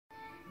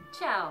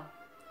Ciao!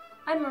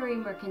 I'm Marie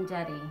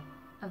Mercandetti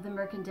of the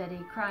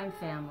Mercandetti crime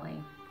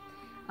family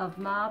of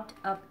Mobbed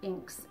Up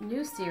Inc.'s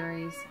new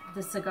series,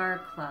 The Cigar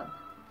Club,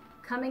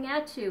 coming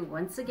at you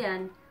once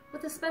again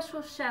with a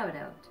special shout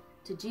out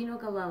to Gino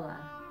Galella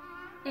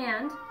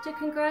and to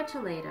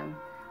congratulate him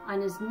on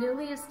his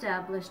newly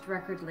established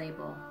record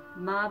label,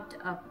 Mobbed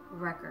Up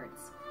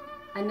Records.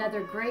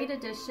 Another great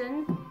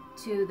addition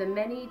to the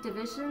many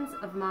divisions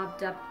of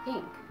Mobbed Up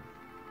Inc.,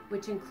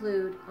 which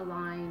include a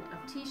line of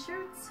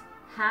t-shirts,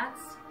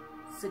 hats,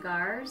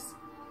 cigars,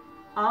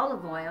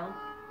 olive oil,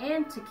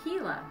 and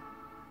tequila,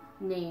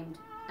 named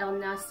El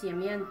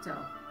Nacimiento,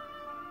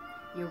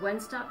 your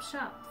one-stop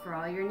shop for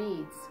all your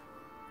needs.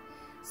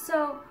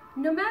 So,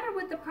 no matter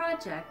what the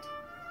project,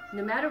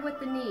 no matter what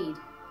the need,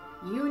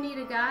 you need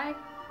a guy,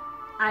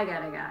 I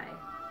got a guy.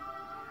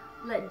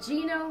 Let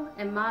Gino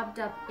and Mobbed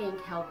Up Inc.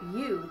 help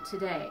you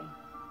today.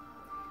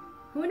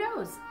 Who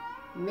knows?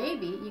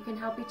 Maybe you can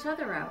help each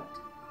other out.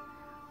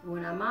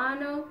 Una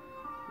mano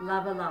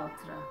lava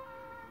l'altra.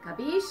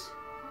 Capiche?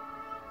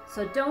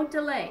 So don't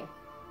delay.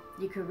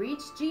 You can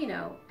reach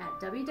Gino at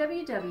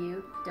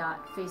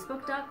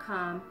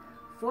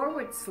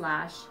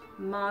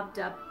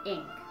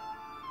www.facebook.com/mobbedupinc.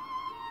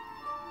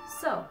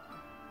 So,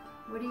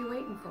 what are you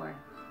waiting for?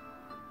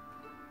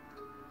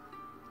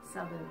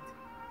 Salud.